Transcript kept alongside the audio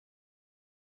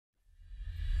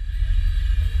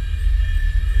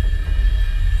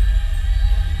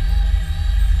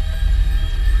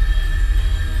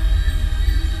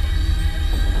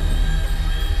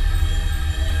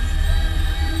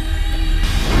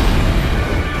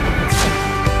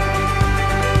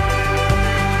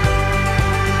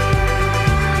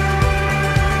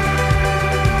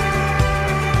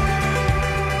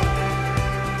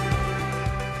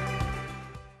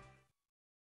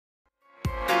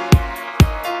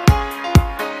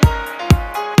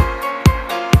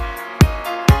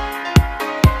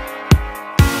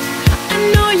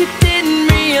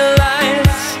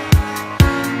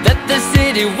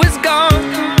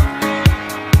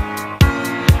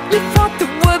You thought there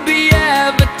would be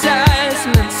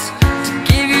advertisements to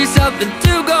give you something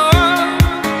to go on.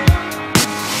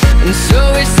 And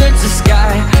so we search the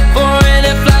sky for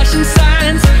any flashing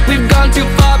signs. We've gone too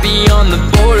far beyond the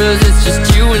borders, it's just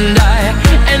you and I.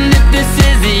 And if this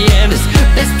is the end, it's the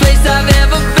best place I've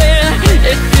ever been.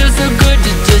 It feels so good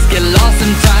to just get lost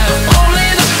in time.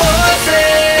 Only the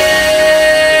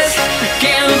forces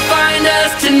can find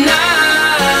us tonight.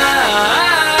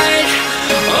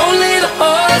 Only the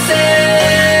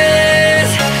horses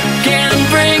can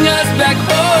bring us back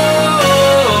home.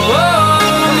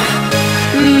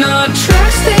 No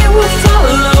tracks they will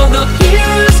follow, the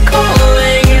heroes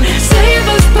calling and save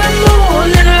us by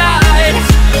morning light.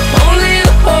 Only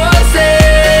the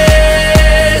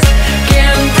horses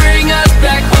can bring us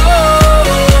back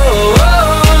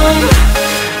home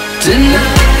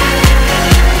tonight.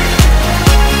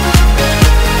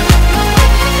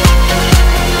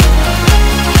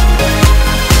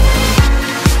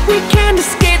 We can't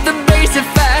escape the basic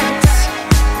facts,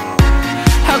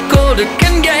 how cold it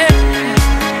can get.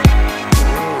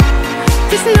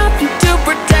 There's nothing to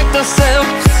protect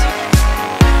ourselves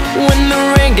when the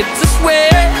rain gets us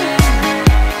wet.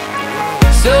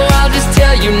 So I'll just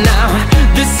tell you now,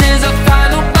 this is a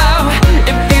final bow.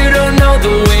 If you don't know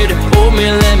the way to hold me,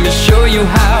 let me show you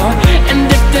how. And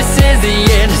if this is the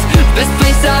end, it's the best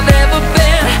place I've ever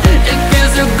been. It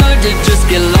feels so good to just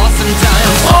get lost in time.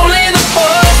 Only the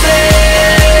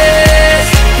horses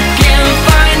can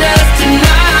find us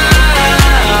tonight.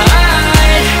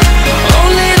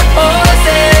 Only the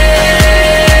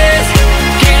horses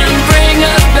can bring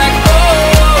us back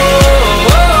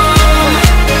home.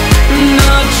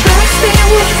 No tracks they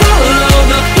will follow,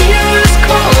 the heroes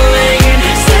calling and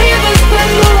save us by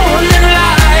morning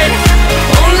light.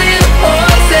 Only the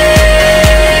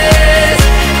horses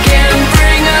can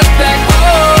bring us back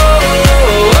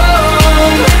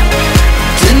home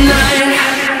tonight.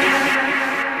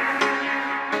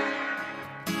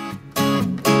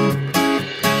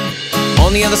 On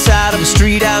the other side of the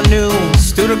street I knew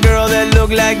stood a girl that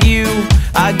looked like you.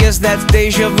 I guess that's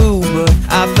deja vu, but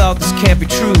I thought this can't be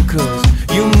true. Cause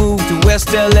you moved to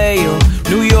West LA or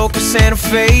New York or Santa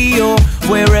Fe or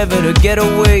wherever to get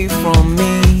away from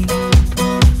me.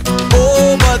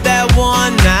 Oh, but that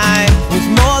one night was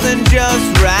more than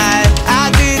just right.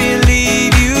 I didn't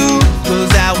leave you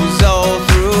cause I was all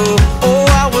through. Oh,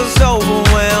 I was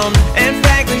overwhelmed and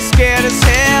frankly scared as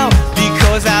hell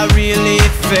because I really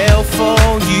fell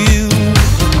for you.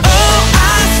 Oh,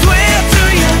 I swear to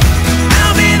you,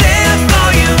 I'll be there for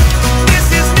you. This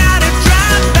is not a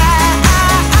drive-by.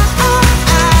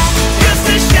 Just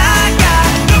a shy guy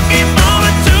looking for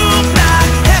a two-ply.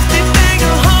 Hefty thing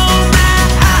to hold my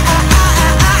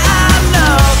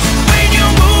love. When you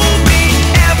move me,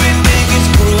 everything is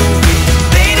groovy.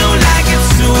 They don't like it,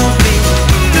 sue me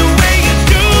the way you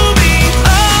do me.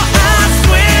 Oh, I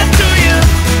swear to you,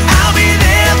 I'll be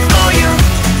there for you.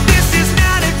 This is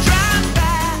not a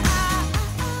drive-by.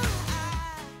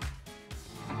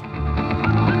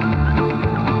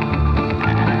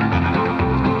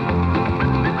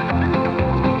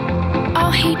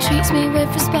 Oh, he treats me with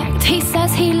respect. He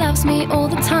says he loves me all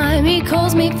the time. He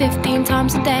calls me 15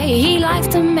 times a day. He likes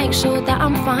to make sure that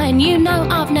I'm fine. You know,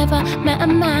 I've never met a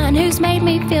man who's made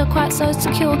me feel quite so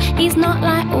secure. He's not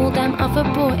like all them other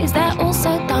boys. They're all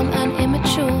so dumb and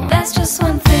immature. There's just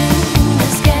one thing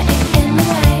that's getting in the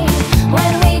way.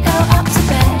 When we go up to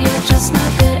bed, you're just no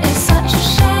good. It's such a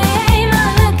shame. I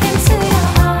look into your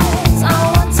eyes. I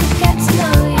want to get to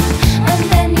know you. And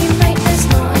then you make this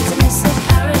noise and it's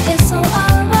apparent it's all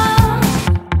over.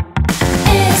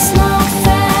 It's not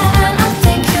fair and I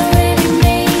think you're really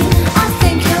mean. I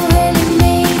think you're really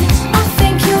mean. I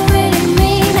think you're really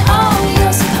mean. Oh,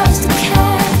 you're supposed to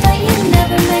care, but you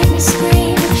never make me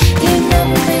scream. You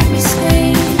never make me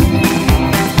scream.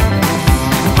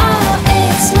 Oh,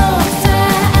 it's not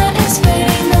fair and it's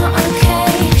really not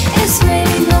okay. It's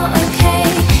really not okay.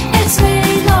 It's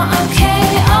really not okay.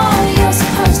 Oh, you're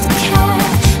supposed to care,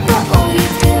 but all you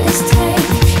do is take.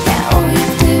 Yeah, all you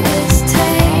do is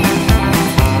take.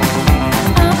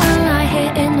 Oh, I lie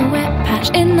here in the wet patch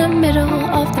in the middle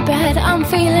of the bed. I'm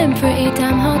feeling pretty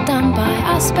damn hard done by.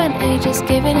 I spent ages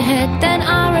giving head, then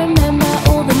I remember